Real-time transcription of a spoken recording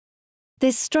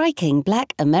This striking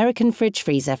black American fridge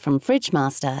freezer from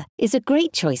Fridgemaster is a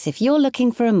great choice if you're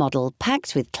looking for a model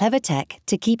packed with clever tech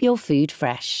to keep your food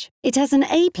fresh. It has an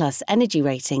A+ energy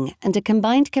rating and a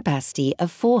combined capacity of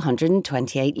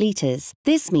 428 litres.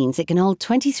 This means it can hold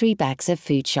 23 bags of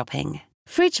food shopping.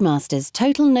 Fridgemaster's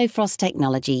Total No Frost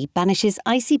technology banishes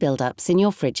icy buildups in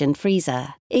your fridge and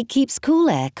freezer. It keeps cool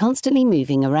air constantly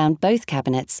moving around both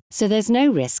cabinets, so there's no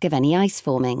risk of any ice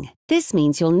forming. This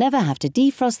means you'll never have to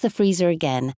defrost the freezer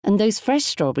again, and those fresh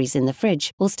strawberries in the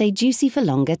fridge will stay juicy for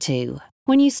longer too.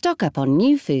 When you stock up on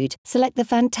new food, select the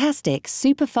fantastic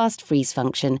super fast freeze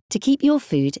function to keep your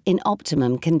food in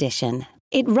optimum condition.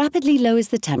 It rapidly lowers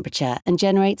the temperature and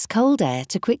generates cold air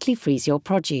to quickly freeze your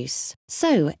produce.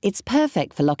 So, it's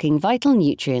perfect for locking vital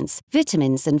nutrients,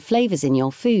 vitamins and flavours in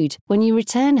your food when you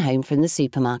return home from the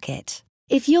supermarket.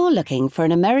 If you're looking for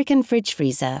an American fridge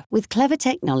freezer with clever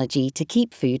technology to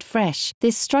keep food fresh,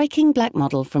 this striking black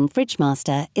model from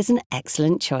Fridgemaster is an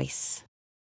excellent choice.